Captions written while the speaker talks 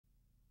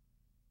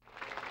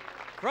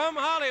From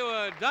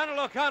Hollywood, Donald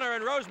O'Connor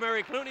and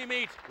Rosemary Clooney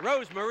meet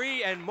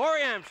Rosemary and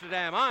Morey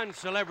Amsterdam on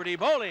Celebrity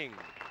Bowling.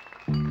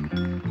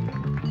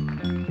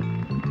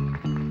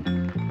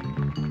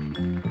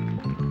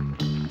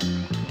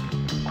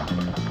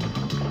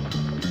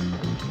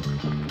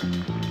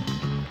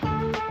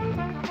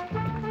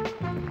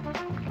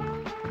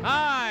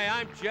 Hi,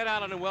 I'm Jet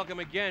Allen, and welcome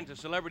again to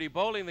Celebrity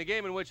Bowling, the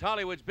game in which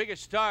Hollywood's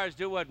biggest stars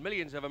do what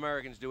millions of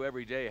Americans do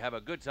every day, have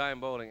a good time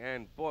bowling.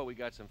 And boy, we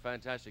got some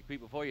fantastic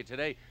people for you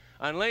today.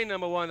 On lane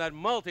number one, that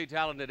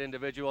multi-talented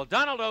individual,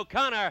 Donald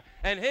O'Connor,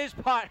 and his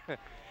partner,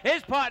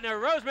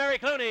 Rosemary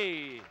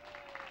Clooney.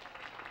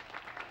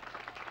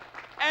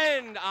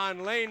 And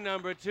on lane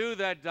number two,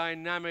 that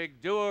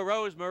dynamic duo,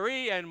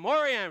 Rosemary and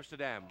Morey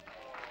Amsterdam.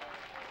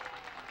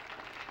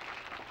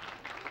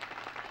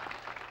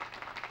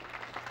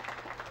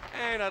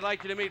 And I'd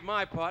like you to meet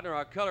my partner,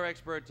 our color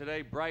expert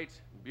today, bright,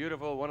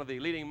 beautiful, one of the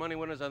leading money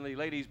winners on the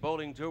ladies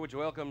bowling tour. Would you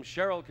welcome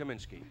Cheryl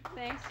Kaminsky?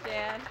 Thanks,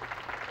 Dad.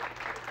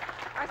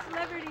 Our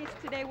celebrities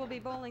today will be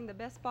bowling the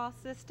best ball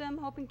system,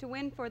 hoping to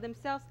win for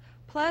themselves,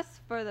 plus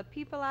for the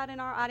people out in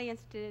our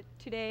audience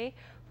today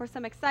for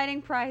some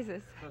exciting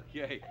prizes.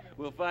 Okay,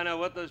 we'll find out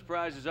what those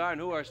prizes are and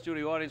who our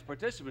studio audience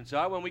participants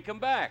are when we come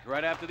back,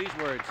 right after these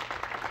words.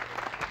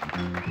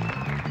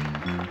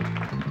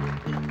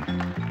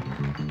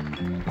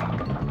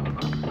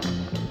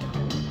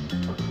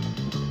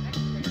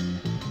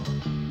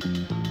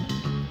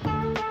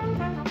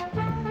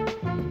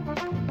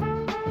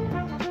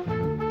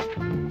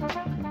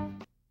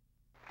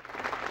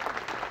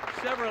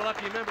 Several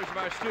lucky members of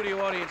our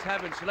studio audience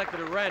have been selected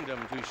at random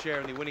to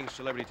share in the winning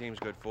celebrity team's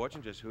good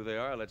fortune. Just who they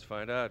are, let's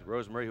find out.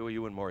 Rosemary, who are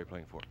you and Morey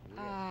playing for?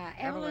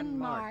 Evelyn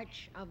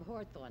March of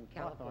Hawthorne,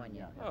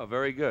 California. Oh,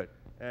 very good.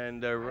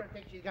 And I don't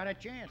think she's got a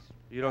chance.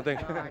 You don't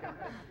think? No, I don't.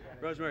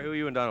 Rosemary, who are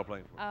you and Donald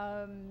playing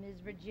for? Ms.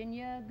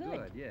 Virginia Good.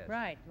 Good, yes.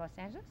 Right, Los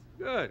Angeles?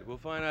 Good. We'll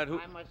find out who.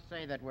 I must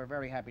say that we're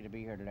very happy to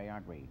be here today,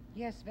 aren't we?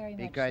 Yes, very much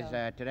Because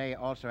so. today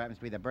also happens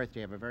to be the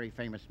birthday of a very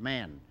famous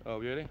man. Oh,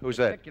 really? Who's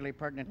that? Particularly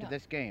pertinent to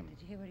this game.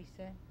 Did you hear what he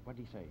said? What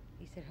did he say?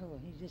 He said who?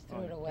 He just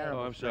threw it away.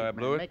 Terrible Oh, I'm sorry, I straight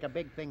blew man. it. Make a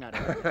big thing out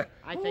of it.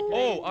 I think.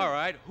 Oh, all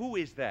right. Who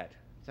is that?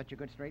 Such a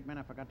good straight man,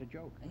 I forgot the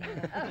joke.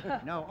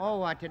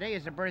 No, today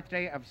is the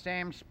birthday of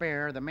Sam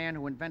Spare, the man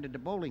who invented the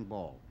bowling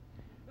ball.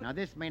 Now,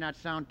 this may not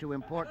sound too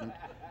important,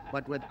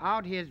 but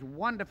without his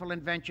wonderful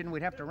invention,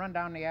 we'd have to run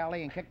down the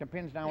alley and kick the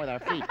pins down with our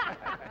feet.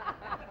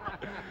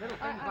 Little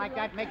things like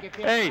that make you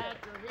feel Hey,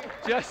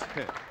 glad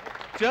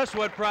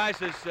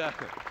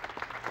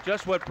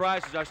just what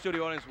prizes our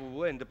studio audience will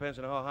win depends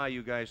on how high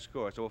you guys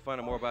score. So we'll find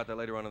out more about that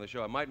later on in the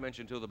show. I might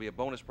mention, too, there'll be a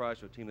bonus prize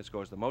for a team that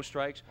scores the most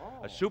strikes,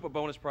 a super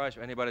bonus prize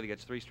for anybody that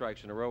gets 3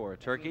 strikes in a row, or a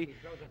turkey.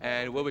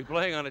 And we'll be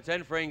playing on a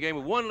 10-frame game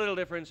with one little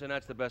difference, and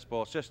that's the best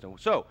ball system.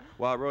 So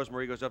while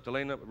Rosemary goes up to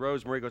lane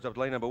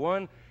number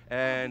one,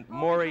 and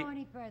Morey. Don't go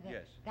any further.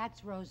 Yes.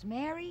 That's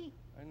Rosemary.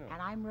 I know.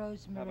 And I'm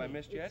Rosemary. Have I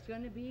missed yet? It's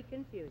going to be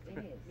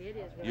confusing. It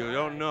is. You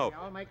don't know. We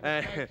all make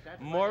And mistakes, that's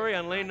why Morey we're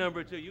on lane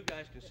number 2. You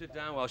guys can sit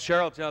down while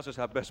Cheryl tells us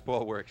how best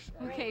ball works.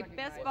 Okay,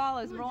 best ball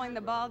is rolling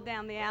the ball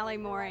down the alley,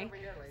 Morey.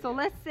 So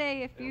let's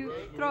say if you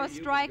throw a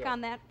strike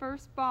on that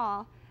first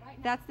ball,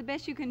 that's the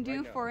best you can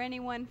do for any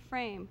one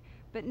frame.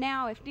 But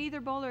now, if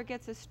neither bowler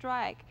gets a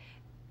strike,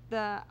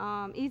 the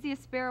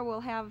easiest spare will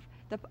have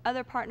the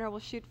other partner will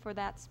shoot for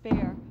that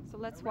spare. So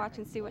let's watch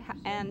and see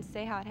and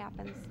say how it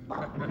happens.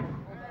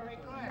 Very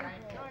good. I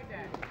enjoyed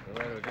that. The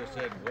writer just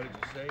said, what did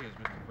you say? Is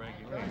Mr.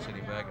 Frankie Ray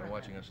sitting back and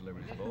watching us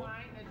celebrities bowl?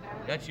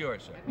 That's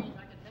yours, sir. That means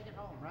I can take it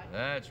home, right?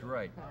 That's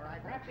right. All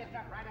right, wrap this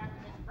up right after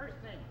this first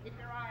thing. Keep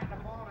your eye on the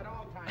ball at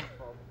all times,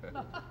 folks.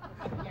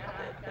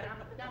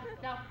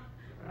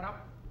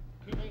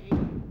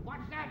 Watch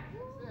that.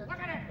 Look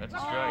at it. That's a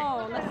strike.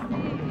 Oh, let's see.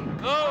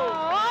 Oh!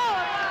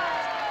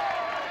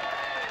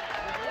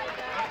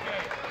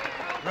 Okay.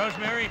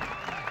 Rosemary.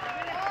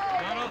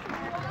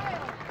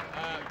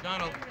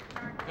 Donald.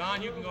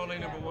 Don, you can go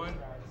lane number 1.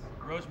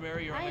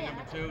 Rosemary, you're on lane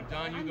number 2.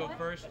 Don, you go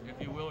first, if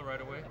you will,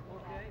 right away.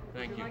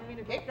 Thank you.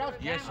 Keep those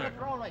Yes, cameras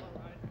sir. rolling.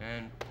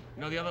 And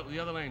no, the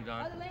other lane,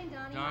 Don. Other lane,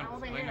 Donnie. Don,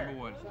 Over lane here. number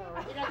 1.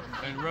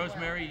 And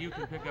Rosemary, you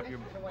can pick up your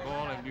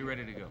ball and be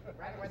ready to go.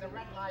 Right where the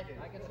red light is.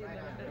 I can see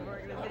that.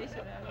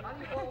 Organization. How do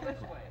you go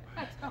this way?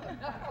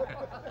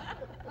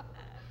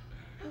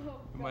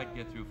 We might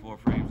get through 4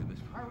 frames of this.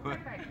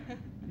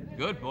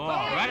 Good ball.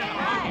 Right in the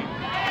monkey.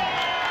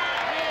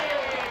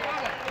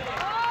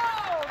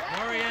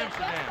 Morey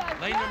Amsterdam.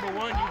 Lane number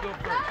 1, you go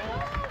first.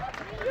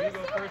 You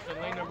go first in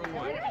lane number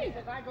 1.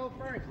 Jesus, I go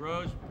first.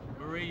 Rose,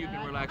 Marie, you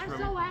can relax for a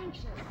I'm so minute.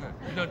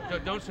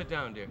 anxious. Don't sit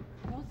down, dear.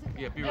 Don't sit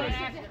Yeah, be May I ready.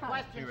 ask you a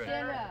question, Be ready.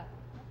 sir?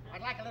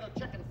 I'd like a little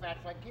chicken fat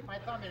so I can keep my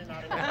thumb in and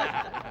out of it.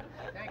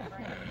 Thanks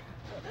very much.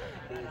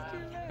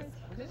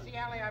 Was this the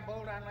alley I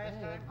bowled on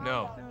last time?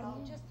 No.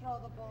 No, just throw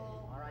the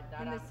ball. All right,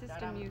 In the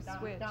system, you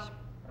switch.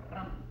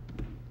 Rum.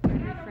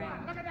 Every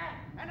frame. Look at that!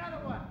 Another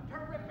one!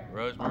 Terrific!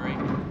 Rosemary.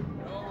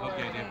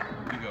 Okay, dear.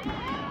 You go.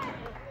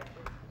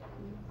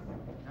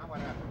 Now what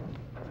happens?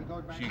 She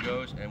goes back. She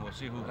goes, and we'll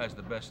see who has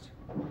the best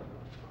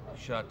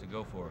shot to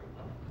go for.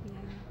 Yeah.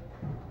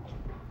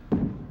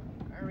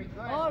 Very good.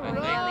 Oh, I think-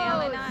 Rose,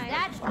 Really nice.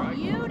 that's Strike.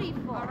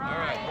 beautiful. All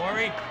right,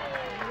 Morey,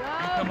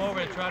 you come over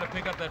and try to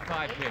pick up that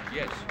 5 pin.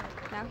 Yes.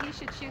 Now he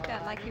should shoot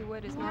that like he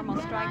would his normal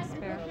strike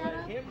spare.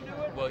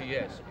 Well,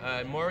 yes.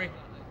 Morey,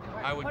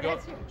 I would go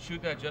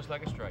shoot that just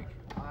like a strike.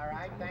 All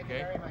right, thank you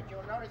Okay. very much.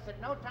 You'll notice that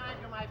no time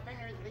do my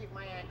fingers leave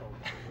my ankles.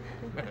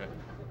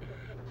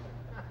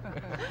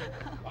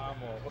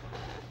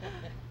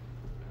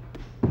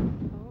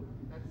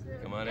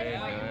 Come on in.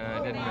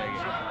 Didn't make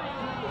it.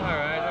 All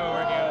right, they're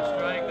working on a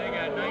strike. They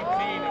got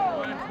 19 and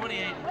 1,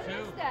 28 and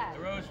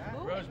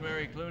 2.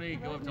 Rosemary,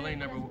 Clooney, go up to lane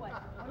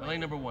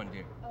number 1,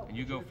 dear. And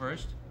you go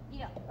first.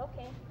 Yeah,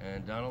 okay.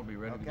 And Donald, be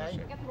ready to go Okay.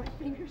 second. Got the right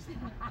fingers.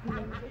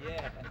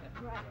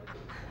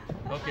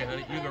 Okay,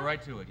 honey, you go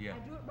right to it. Yeah. I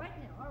do it right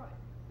now, all right.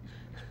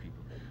 These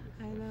people.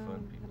 I know.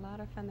 Fun people. A lot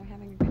of fun. They're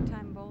having a good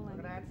time bowling.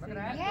 Look at You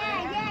that,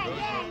 can look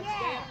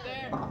at see.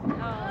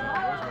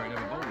 Yeah. Rosemary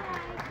never bowled before.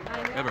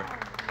 I know. Ever.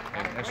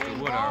 And Esther Green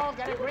Wood, ball, our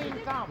get a green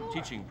thumb.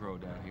 teaching pro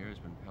down here, has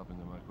been helping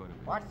them out quite a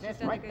bit. Watch She's this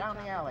done a right good down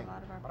job the with alley. A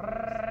lot of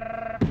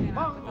our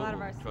Bong. a lot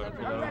of our Try to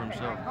pull that celebrities. over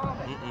himself.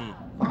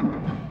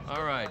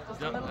 All right,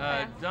 Just a little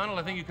fast. Donald,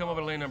 I think you come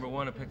over to lane number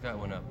 1 and pick that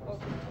one up.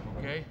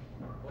 Okay?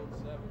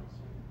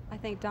 I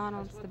think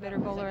Donald's the better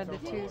bowler of the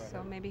two,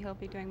 so maybe he'll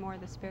be doing more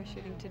of the spare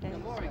shooting today.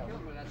 Morey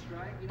killed with that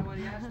strike. You know what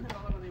he asked the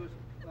fellow when he was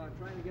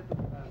trying to get the...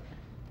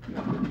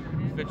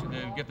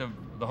 Get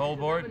the whole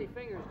How board. many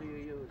fingers do you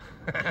use?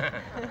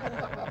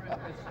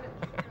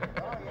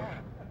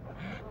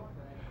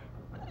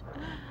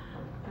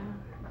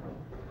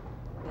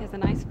 He has a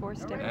nice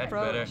four-step That's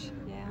approach. better.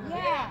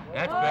 Yeah.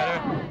 That's better.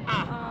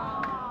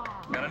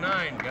 Got a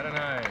 9, got a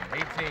 9.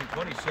 18,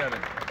 27.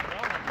 28,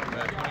 I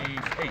beg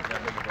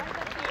your pardon.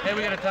 Hey,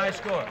 we got a tie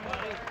score.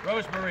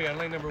 Rosemary on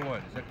lane number 1,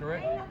 is that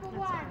correct?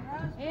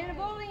 And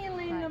bowling in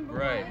lane number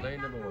Right,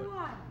 lane number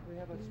 1. We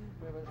have a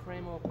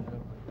frame open.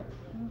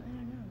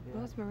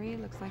 Rosemary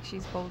looks like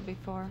she's bowled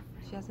before.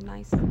 She has a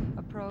nice Yeah,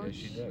 approach.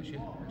 she does. She's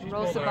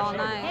Rolls the bowling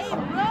ball herself.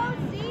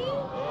 nice. Rosie!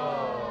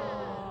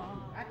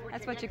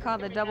 That's what you call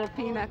the double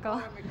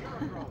pinnacle.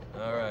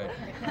 All right.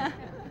 I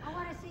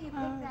want to see you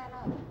pick that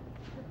up.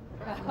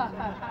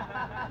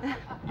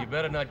 You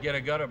better not get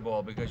a gutter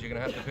ball because you're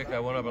going to have to pick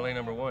that one up at lane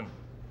number 1.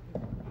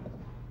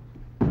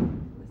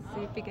 Let's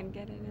see if he can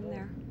get it in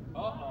there.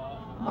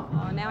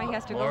 Oh, now he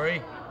has to go.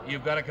 Morey,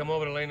 you've got to come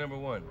over to lane number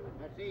 1.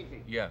 That's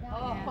easy. Yeah.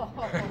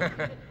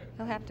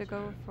 He'll have to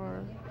go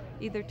for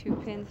either 2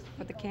 pins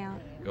for the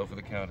count. Go for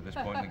the count at this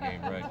point in the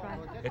game, right?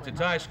 It's a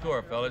tie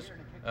score, fellas.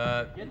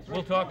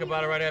 We'll talk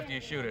about it right after you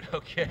shoot it,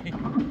 okay? Alrighty.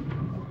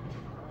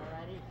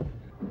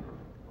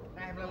 Can I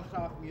have a little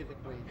soft music,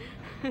 please?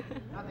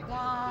 Nothing.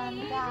 Dun,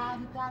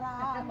 dun, dun,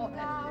 dun,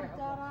 dun,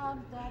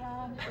 dun,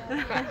 dun,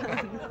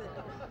 dun.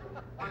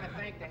 I want to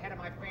thank the head of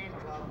my fan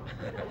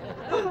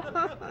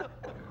club.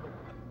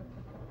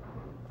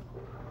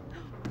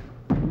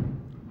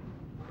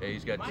 Yeah,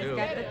 he's got 2. He's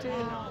got the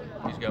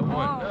 2. He's got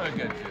 1. No,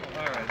 he's got 2.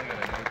 All right, they got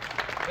a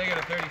 8. They got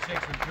a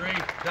 36 and 3.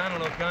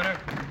 Donald O'Connor.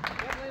 What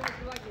lane would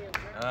you like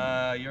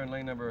here, You're in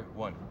lane number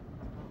 1.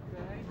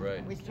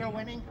 Right. We still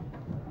winning?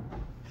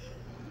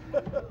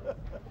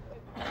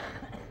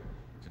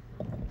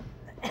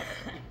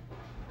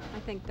 I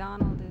think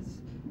Donald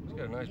is. He's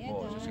got a nice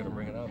ball. He's just got to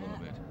bring it out a little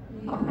bit.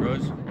 Yeah.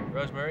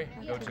 Rosemary,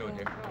 go to it,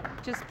 dear.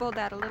 Just pull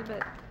that a little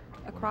bit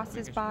across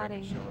his Biggest body.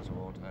 record sellers of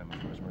all time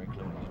is Rosemary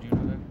Clooney. Did you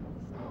know that?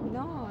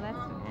 No,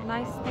 that's a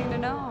nice thing to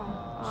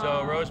know.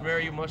 So,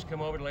 Rosemary, you must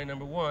come over to lane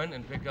number 1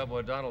 and pick up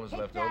what Donald has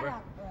left over.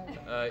 You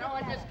know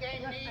what this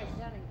game needs?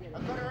 A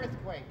good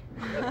earthquake.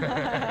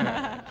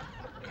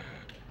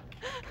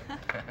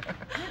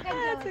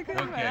 That's a good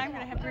one. Okay. I'm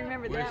going to have to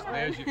remember that one.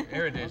 There's your,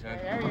 there it is, huh?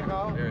 Okay, there you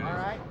go. There it is. All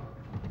right.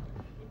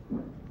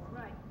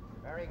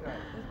 Very good.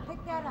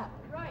 Pick that up.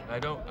 I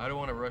don't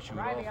want to rush you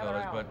at Try all, the other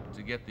fellas, alley. but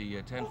to get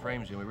the 10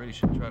 frames in, we really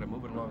should try to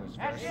move it along as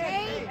fast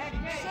as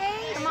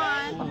See? Come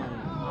on.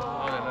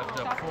 Oh, they left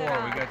up Chopped 4. it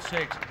out. We got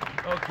 6.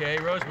 Okay,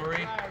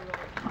 Rosemary,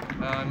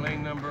 on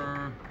lane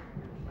number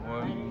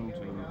 1,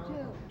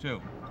 2,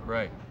 2.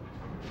 Right.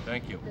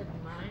 Thank you.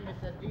 Didn't mind.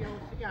 It's a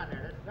DOC on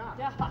there.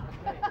 That's Doc.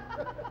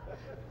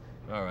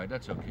 All right,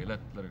 that's okay. Let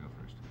her go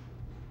first.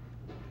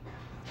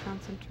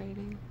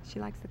 Concentrating. She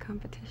likes the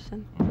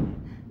competition.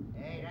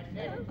 Hey, that's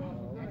it.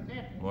 That's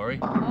it. Morey,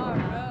 Oh,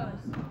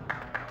 Rose.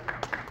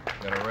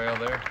 got a rail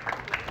there.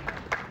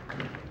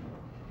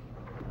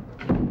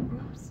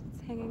 Oops,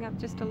 it's hanging up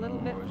just a little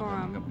bit Morey's for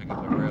gonna him. come pick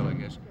up the rail, I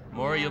guess.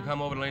 Morey, you'll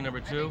come over to lane number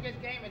I 2, think this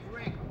game is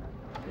rigged.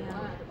 Yeah.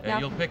 and Now,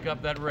 you'll pick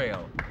up that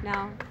rail.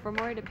 now, for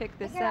Morey to pick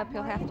this up,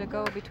 he'll have to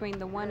go between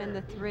the 1 and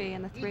the 3,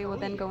 and the 3 will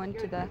then go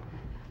into the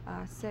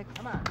 6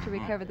 to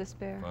recover the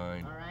spare.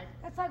 Fine. All right.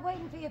 That's like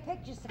waiting for your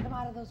pictures to come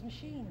out of those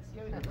machines.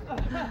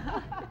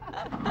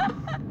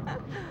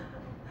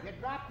 You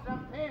dropped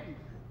some pins.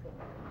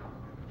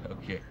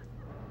 Okay.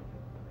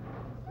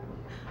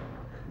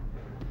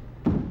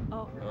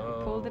 Oh,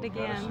 Oh, pulled it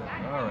again.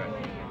 got us. All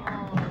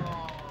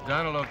right.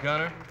 Donald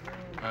O'Connor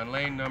on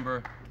lane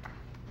number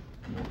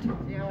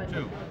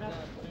 2.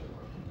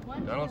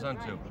 Donald's on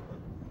 2.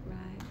 Right.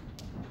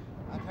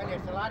 I'll tell tell you,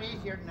 it's a lot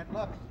easier than it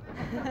looks.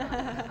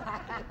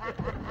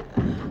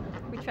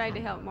 We tried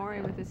to help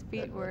Morey with his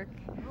feet work,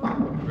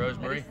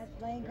 Rosemary?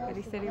 but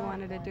he said he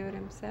wanted to do it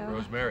himself.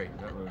 Rosemary,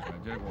 not Rosemary.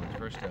 I did it once,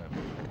 first time.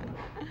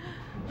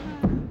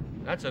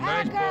 That's a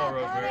nice ball,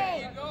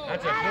 Rosemary.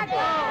 That's a good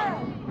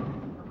ball.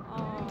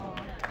 Oh.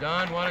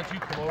 Don, why don't you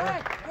come over?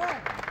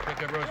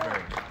 Pick up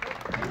Rosemary.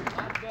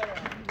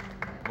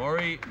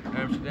 Morey,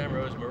 Amsterdam,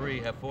 Rosemary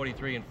have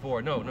 43 and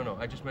 4. No.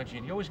 I just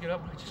mentioned you always get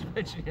up when I just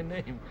mention your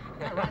name.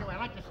 Yeah, right away. I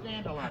like to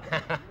stand a lot.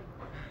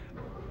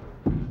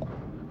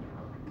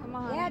 Come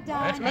on. Yeah, Don.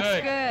 That's good.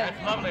 That's good.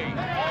 That's lovely.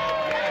 Yes.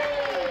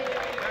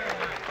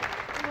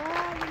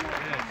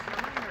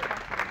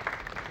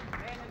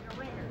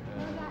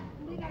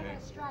 We got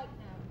a strike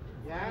now.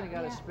 Yeah? Only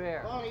got a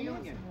spare. Call the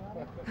union.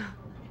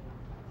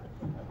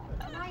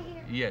 Am I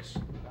here? Yes.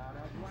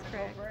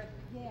 Correct.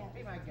 Yeah.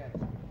 Be my guest.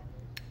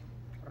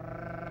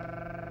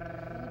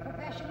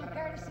 Professional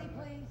courtesy,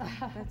 please.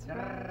 That's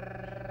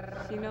right.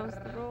 She knows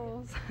the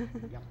rules.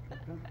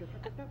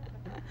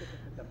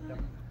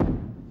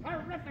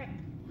 Terrific!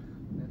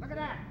 Look at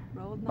that!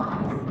 Rolled nice.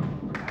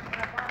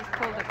 Just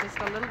pulled it just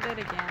a little bit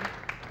again.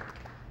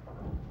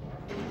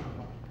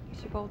 If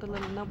she pulled a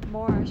little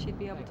more, she'd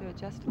be able to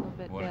adjust a little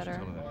bit Why don't you better.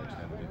 tell her that next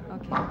time we do that?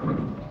 Okay.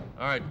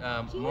 All right,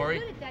 Morey,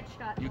 Good at that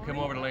shot, you come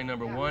Morey. over to lane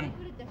number 1,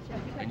 Good at that shot.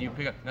 You got and you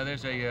pick up. Now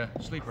there's a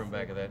sleeper in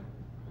back of that.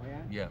 Oh,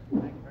 yeah? Yeah.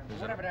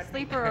 There's Whatever that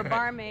Sleeper or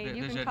barmaid,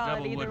 you There's can a call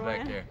double it either wood one.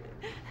 back there.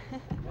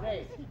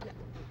 Today.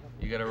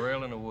 You got a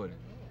rail and a wood.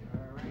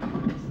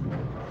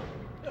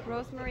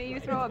 Rosemary, you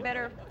throw a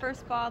better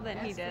first ball than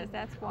he does.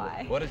 That's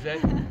why. What is that?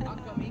 How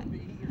come he used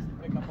to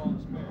pick up all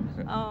the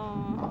spares?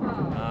 Oh.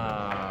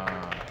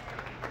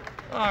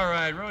 All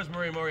right,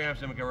 Rosemary and Morey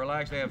Amsterdam can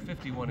relax. They have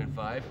 51 and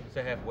 5. It's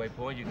a halfway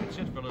point. You can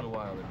sit for a little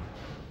while and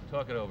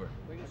talk it over.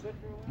 We can sit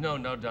for a while?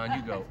 No, Don,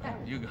 you go.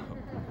 You go.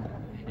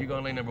 You go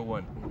on lane number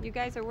 1. You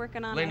guys are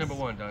working on Lane number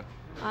 1, Don.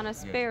 on a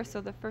spare,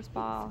 so the first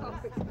ball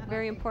is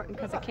very important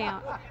because it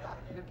counts.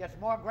 It gets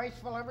more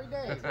graceful every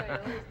day.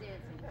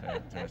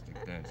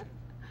 Fantastic dancer.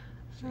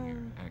 Singer,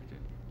 actor.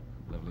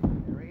 Lovely.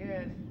 There he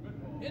is.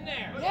 In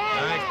there!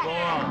 Nice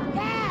ball.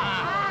 Yeah!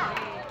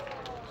 Ah.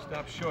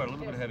 Stop short. A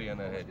little bit heavy on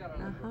that head.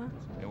 Uh-huh.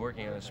 They're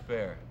working on a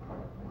spare.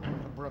 The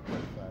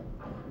Brooklyn side.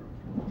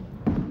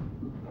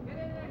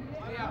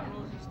 Stay up,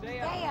 Rosie. Stay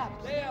up. Stay up,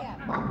 stay up.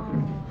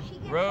 She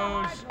gets the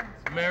Rose, hard ones.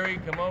 Mary,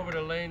 come over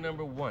to lane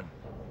number 1.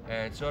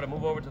 And sort of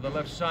move over to the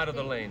left side of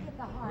the lane.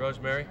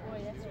 Rosemary,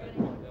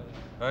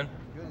 hon,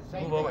 Do the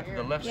same move over thing to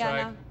the here. left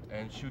Yeah, side no.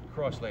 and shoot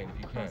cross lane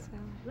if you can. So,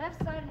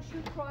 Left side and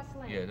shoot cross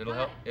lane. Yeah,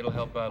 it'll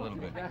help out a little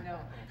bit.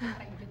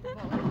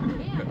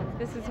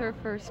 this is her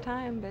first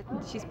time, but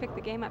she's picked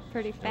the game up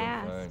pretty Doing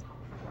fast. fine.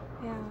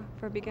 Yeah,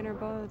 for a beginner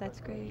bow, that's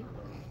great.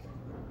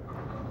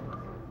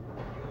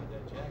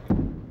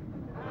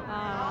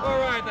 All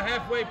right, the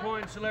halfway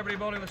point celebrity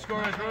bowling. The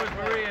score is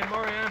Rosemary and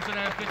Morey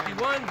Amsterdam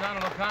 51.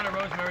 Donald O'Connor,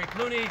 Rosemary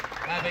Clooney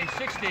have a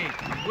 60.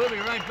 We'll be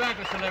right back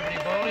with celebrity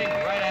bowling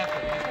right after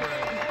these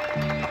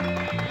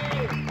words.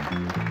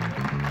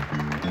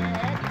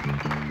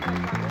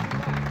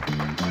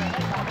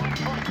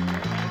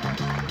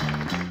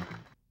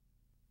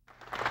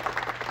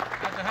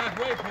 At the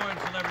halfway point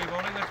celebrity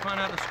bowling, let's find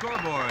out the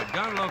scoreboard.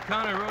 Donald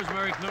O'Connor,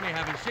 Rosemary Clooney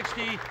having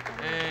 60,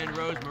 and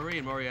Rosemary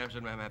and Morey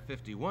Amsterdam have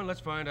 51. Let's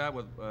find out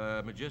with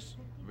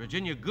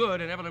Virginia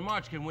Good and Evelyn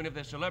March can win if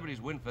their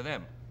celebrities win for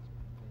them.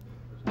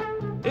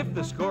 If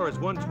the score is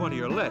 120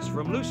 or less,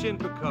 from Lucien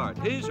Picard,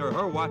 his or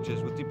her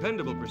watches with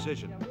dependable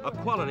precision. A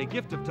quality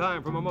gift of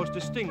time from a most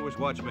distinguished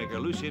watchmaker,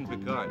 Lucien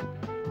Picard.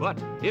 But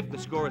if the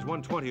score is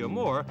 120 or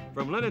more,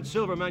 from Leonard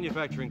Silver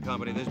Manufacturing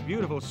Company, this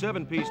beautiful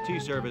 7-piece tea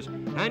service,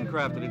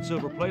 handcrafted in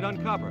silver plate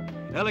on copper.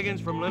 Elegance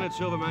from Leonard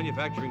Silver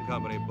Manufacturing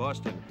Company,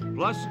 Boston.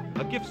 Plus,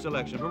 a gift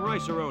selection from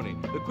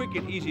Rice-A-Roni, the quick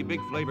and easy big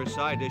flavor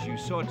side dish you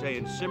saute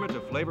and simmer to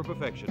flavor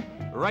perfection.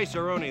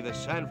 Rice-A-Roni, the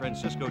San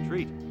Francisco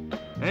treat.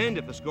 And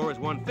if the score is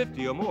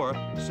 150 or more,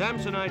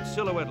 Samsonite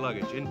silhouette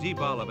luggage in deep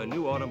olive and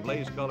new autumn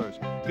blaze colors,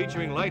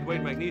 featuring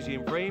lightweight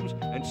magnesium frames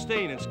and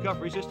stain and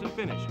scuff-resistant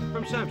finish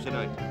from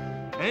Samsonite.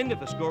 And if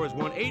the score is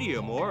 180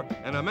 or more,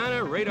 an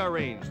Amana Radar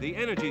Range, the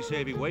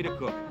energy-saving way to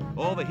cook.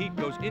 All the heat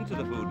goes into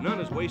the food,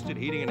 none is wasted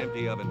heating an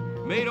empty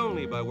oven. Made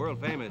only by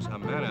world-famous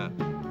Amana.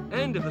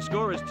 And if the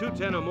score is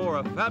 210 or more,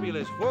 a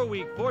fabulous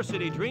 4-week,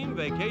 4-city dream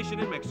vacation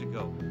in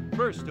Mexico.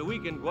 First, a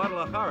week in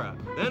Guadalajara,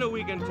 then a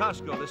week in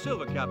Tasco, the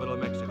silver capital of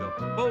Mexico,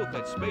 both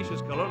at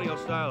spacious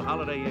colonial-style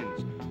Holiday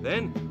Inns.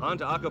 Then, on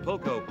to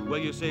Acapulco, where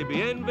you say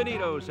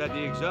bienvenidos at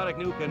the exotic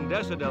new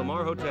Condesa del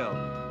Mar Hotel,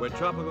 where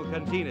tropical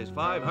cantinas,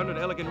 500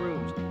 elegant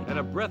rooms, and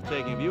a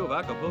breathtaking view of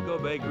Acapulco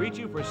Bay greet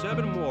you for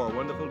 7 more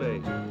wonderful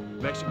days.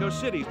 Mexico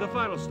City's the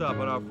final stop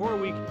on our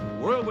 4-week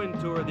whirlwind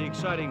tour of the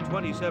exciting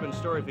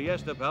 27-story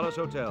Fiesta Palace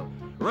Hotel,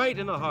 right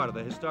in the heart of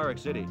the historic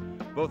city.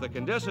 Both the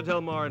Condesa Del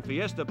Mar and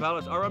Fiesta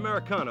Palace are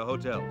Americana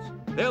hotels.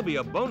 There'll be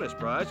a bonus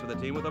prize for the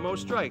team with the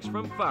most strikes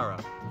from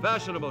Farah.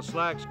 Fashionable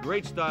slacks,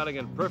 great styling,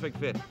 and perfect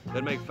fit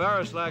that make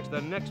Farah slacks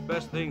the next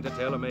best thing to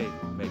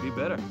TaylorMade, maybe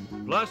better.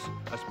 Plus,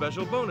 a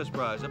special bonus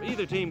prize if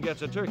either team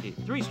gets a turkey,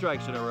 3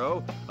 strikes in a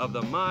row, of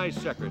the My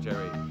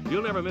Secretary.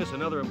 You'll never miss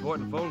another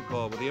important phone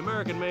call with the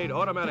American-made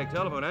automatic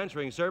telephone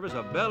answering service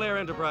of Bel Air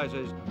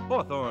Enterprises,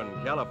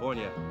 Hawthorne,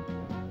 California.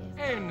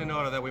 And in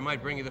order that we might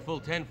bring you the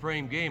full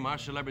 10-frame game, our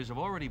celebrities have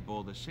already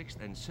bowled the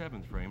 6th and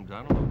 7th frame.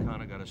 Donald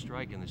O'Connor got a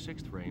strike in the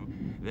 6th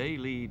frame. They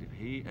lead,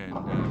 he and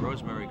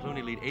Rosemary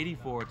Clooney lead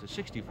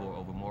 84-64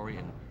 over Morey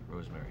and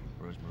Rosemary.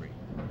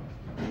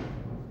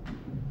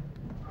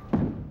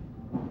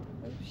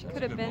 She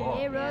could have been.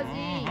 Hey,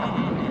 Rosie.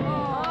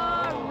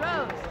 Oh,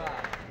 Rose.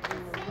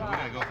 We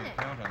gotta go for the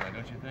count on that,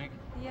 don't you think?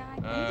 Yeah, I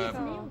think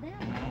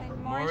so.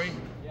 Morey,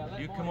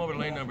 you come over to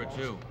lane number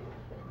 2.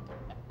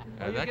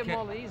 You give them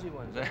all the easy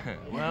ones.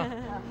 Well,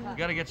 you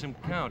got to get some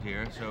count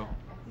here, so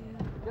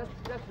Just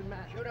a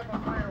match. Shoot up a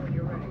fire when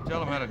you're ready. tell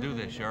them how to do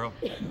this, Cheryl.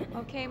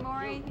 Okay,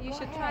 Morey, you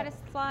should try to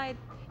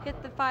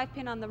hit the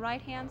 5-pin on the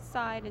right-hand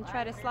side and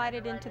try to slide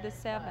it into the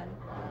 7.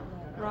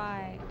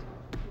 Right.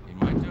 He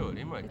might do it.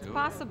 He might It's do it.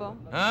 possible.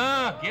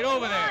 Ah, get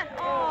over there.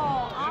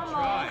 Oh, Good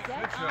try.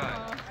 Good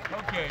try.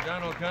 Okay,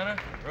 Donald O'Connor,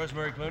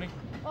 Rosemary Clooney.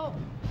 Oh.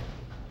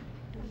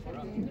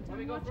 Let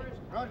me go first.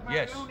 Rosemary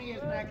Yes. Clooney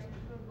is next.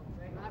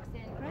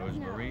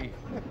 Rosemary,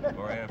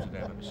 Morey,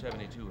 Amsterdam, number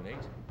 72 and 8.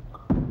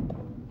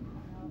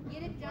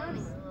 Get it,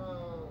 Johnny.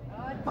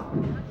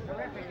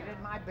 Terrific, you did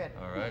my bit.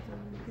 All right.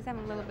 He's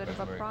having a little bit of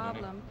a Rosemary Clooney.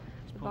 problem.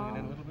 He's The pulling ball, it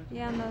in a little bit?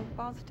 yeah, and the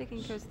ball's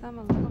sticking to his thumb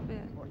a little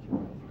bit.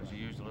 Has he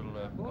used a little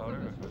powder?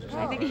 Or was it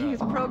I think just he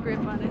used pro grip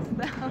on his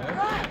thumb.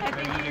 I think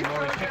Maybe he using used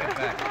Morey's pro ticket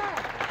grip.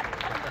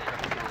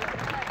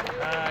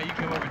 back. You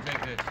come over and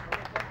take this.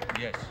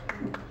 Yes,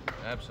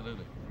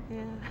 absolutely.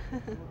 Yeah.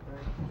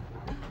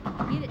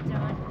 Get it,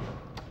 John.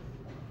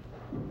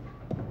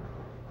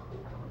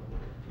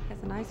 Has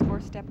a nice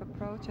 4-step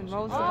approach and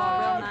rolls the ball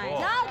real nice.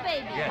 No,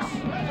 baby. Yes.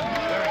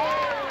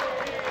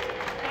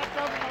 That's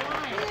over the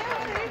line.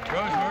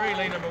 Rosemary,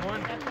 lane number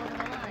 1. That's over the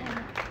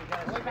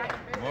line.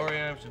 Morey,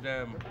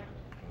 Amsterdam,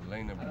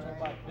 lane number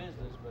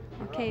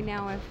 2. Okay,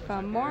 now if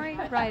Morey,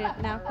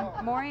 now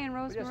Morey and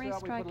Rosemary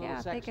strike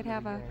out, they could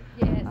have a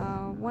Yes.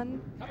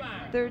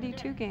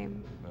 132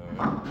 game.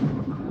 All right.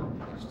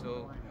 We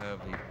still have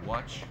the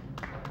watch,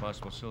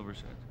 possible silver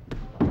set.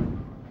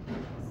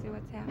 See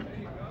what's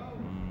happening.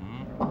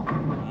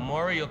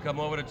 Morey, you'll come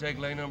over to take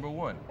lane number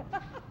 1.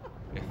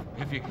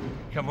 If you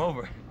come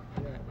over.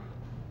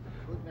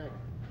 Who's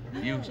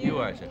next? You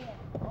are, sir.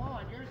 Oh,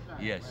 on your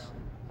side. Yes.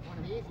 One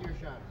of the easier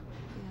shots.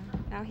 Yeah.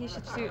 Now he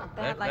should shoot that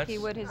That- like he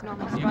that's- would his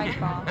normal You- strike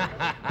ball.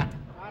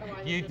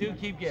 You do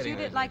keep getting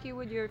Shoot it like you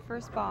would your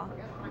first ball,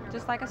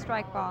 just like a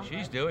strike ball.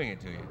 She's doing it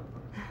to you.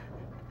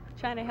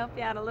 Trying to help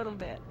you out a little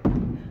bit.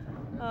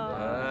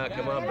 Oh.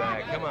 Come on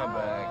back. Come on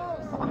back.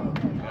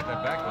 Got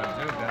that back one,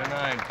 too. Got a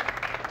 9.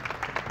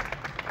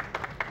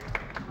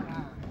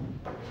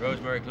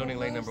 Rosemary Clooney,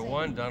 lane number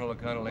 1. Donald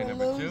O'Connor, lane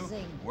number 2.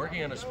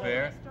 Working on a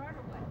spare.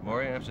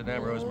 Morey,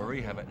 Amsterdam,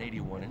 Rosemary have an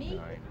 81 and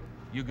 9.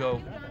 You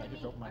go.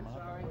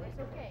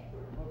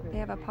 They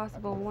have a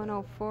possible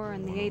 104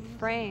 in the 8th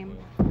frame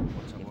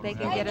if they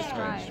can get a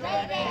strike. They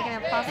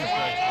can have possible.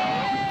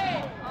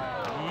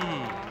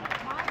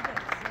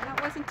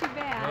 That wasn't too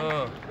bad.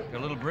 Oh, a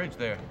little bridge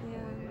there. Yeah,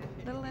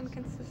 a little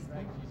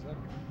inconsistent.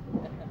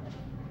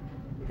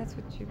 That's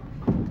what you.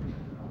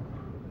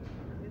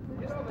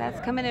 That's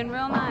coming in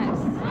real nice.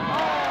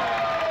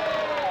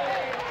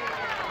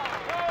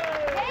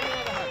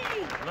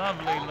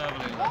 Lovely,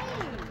 lovely,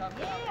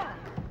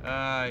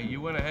 lovely.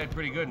 You went ahead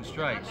pretty good in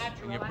strikes,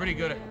 and you're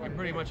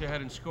pretty much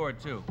ahead in scored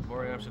too.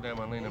 Morey, Amsterdam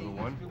on lane number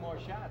 1. 2 more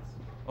shots.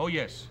 Oh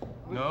yes.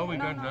 No, we've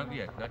got not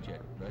yet.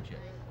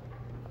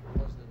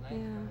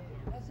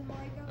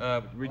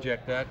 Yeah.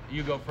 Reject that.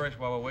 You go first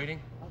while we're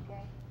waiting.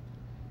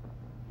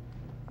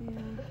 Yeah.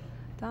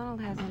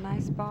 Donald has a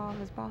nice ball.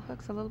 His ball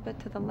hooks a little bit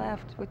to the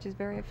left, which is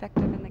very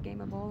effective in the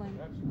game of bowling.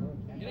 Oh,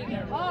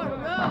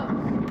 Rose.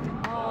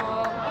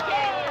 Oh,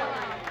 okay.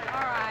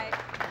 All right.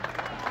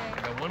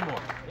 Okay. Got one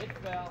more. It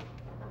fell.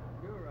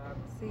 You're up.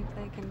 See if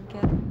they can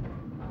get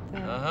the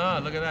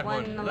Look at that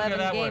one. Look at 111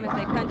 that game one. if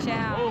they punch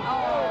out.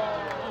 Oh.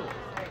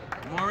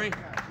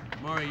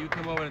 Morey, you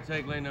come over and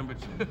take lane number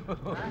 2.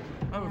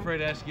 I'm afraid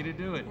to ask you to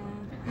do it.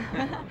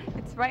 Yeah.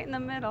 It's right in the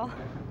middle.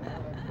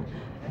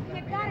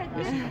 You got it.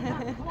 This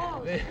is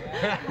close.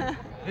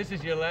 This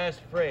is your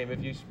last frame.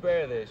 If you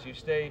spare this,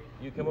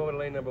 you come over to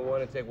lane number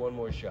 1 and take one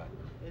more shot.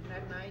 Isn't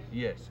that nice?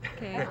 Yes.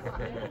 Okay.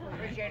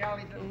 Appreciate all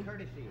these little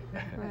courtesies.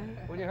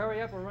 Right. When you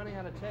hurry up, we're running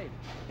out of tape.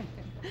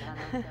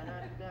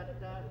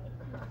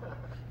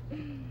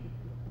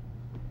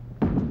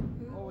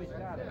 Always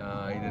got it.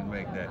 Oh, he didn't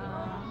make that.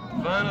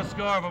 Final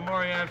score for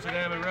Morey,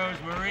 Amsterdam, and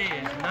Rosemary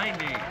is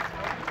 90.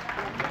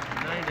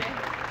 90.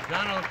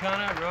 Donald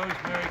O'Connor,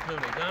 Rosemary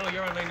Clooney. Donald,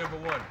 you're on lane number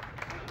 1. Want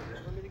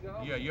me to go?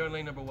 Yeah, you're in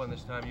lane number 1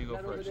 this time. You go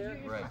first.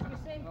 Right.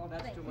 Oh,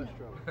 that's too much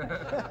trouble.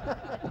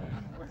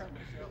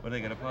 Well,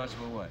 they got a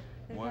possible what?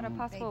 They've got a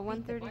possible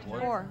 134.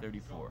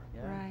 134.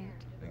 Right.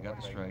 They got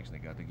the strikes and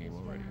they got the game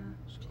already.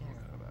 So they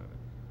got them out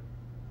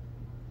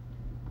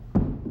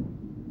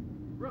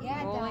of it.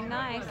 Yeah, Rolling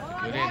nice.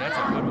 Good in. That's a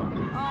good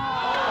one.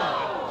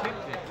 Oh.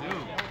 Tipped it too.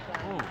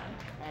 Oh.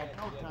 At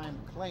no time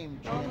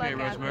claimed Don't Okay, let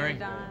that Rosemary. go,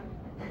 Don.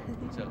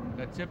 So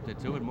that tipped it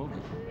too. It moved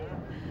it.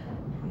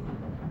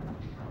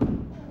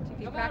 If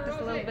you practice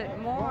a little bit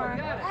more,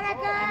 Let it I go.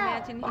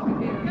 imagine he could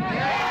be.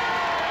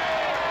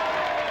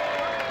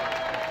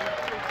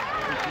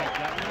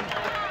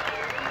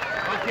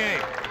 Okay,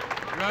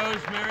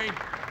 Rosemary,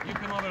 you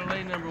come over to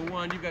lane number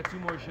 1. You've got 2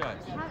 more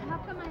shots. How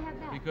come I have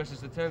that? Because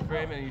it's the 10th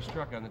frame and you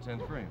struck on the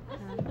 10th frame.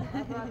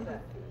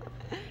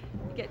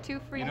 You get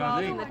 2 free You know,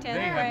 balls they, in the 10th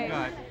they have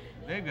frame.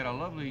 they've got a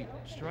lovely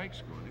strike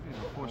score. They've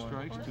got 4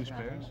 strikes, 2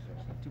 spares.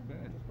 It's not too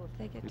bad.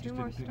 They get They 2 just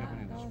more didn't pick up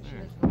any of the strikes.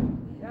 spares.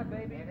 Yeah,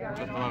 baby. You got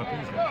Left a lot of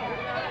pins there.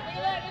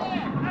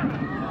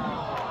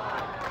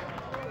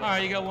 All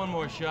right, you got 1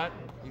 more shot.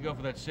 You go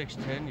for that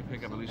 6-10. You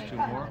pick up at least 2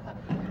 more.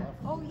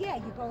 Oh, yeah,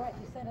 you go right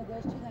in the center of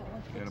those two. That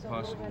one You got a kicks over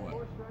possible over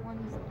what?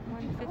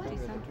 150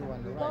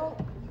 something. Go.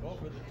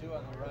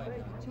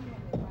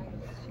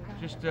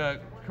 Just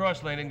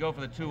cross lane and go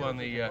for the 2 on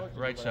the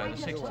right side,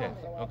 the 6-10.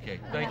 Okay,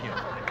 thank you.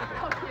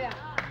 Yeah.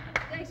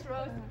 Thanks,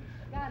 Rose.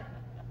 Got it.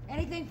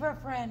 Anything for a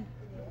friend.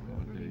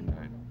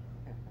 139.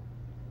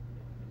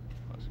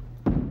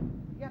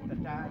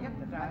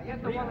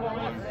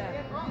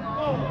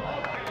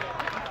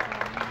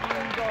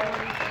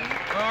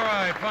 All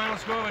right, final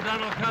score with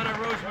Donald O'Connor,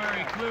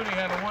 Rosemary Clooney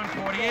have a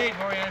 148.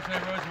 Morey and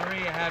Rosemary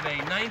have a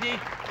 90.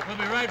 We'll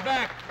be right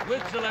back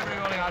with Celebrity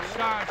Rolling, our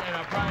stars and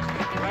our prizes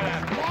right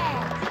after.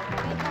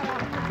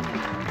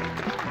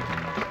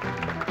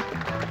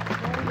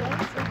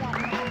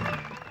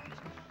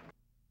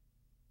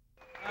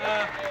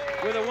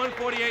 With a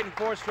 148 and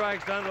 4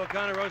 strikes, Donald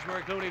O'Connor,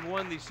 Rosemary Clooney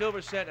won the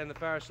silver set and the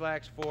Farrah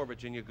Slacks for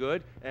Virginia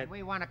Good. And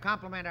we want to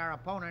compliment our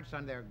opponents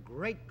on their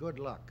great good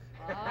luck.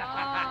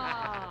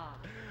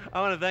 I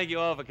want to thank you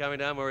all for coming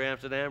down, Morey,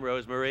 Amsterdam,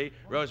 Rosemary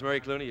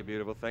Clooney, you're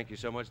beautiful. Thank you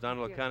so much.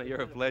 Donald O'Connor,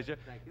 you're a pleasure.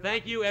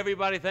 Thank you,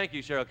 everybody. Thank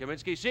you, Cheryl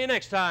Kaminsky. See you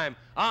next time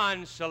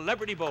on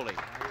Celebrity Bowling.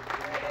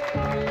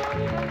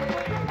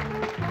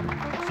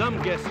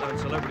 Some guests on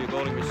Celebrity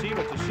Bowling receive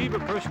a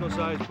Toshiba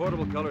personal-sized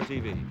portable color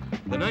TV.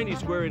 The 90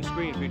 square-inch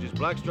screen features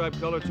black stripe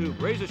color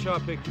tube,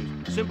 razor-sharp pictures,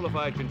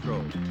 simplified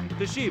controls.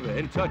 Toshiba,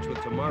 in touch with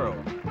tomorrow.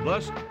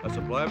 Plus, a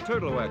supply of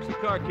Turtle Wax, the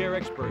car care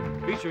expert,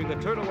 featuring the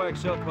Turtle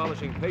Wax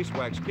self-polishing paste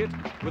wax kit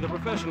with a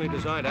professionally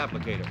designed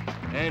applicator.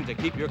 And to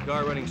keep your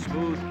car running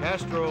smooth,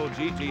 Castrol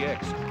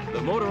GTX, the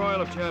motor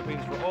oil of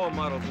champions for all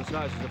models and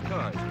sizes of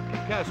cars.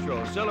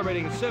 Castrol,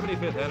 celebrating its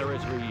 75th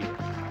anniversary year.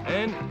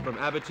 And from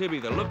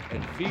Abitibi, the look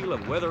and feel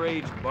of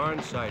weather-aged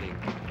barn siding.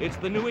 It's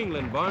the New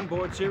England Barn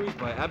Board Series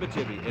by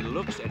Abitibi. It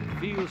looks and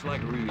feels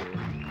like real.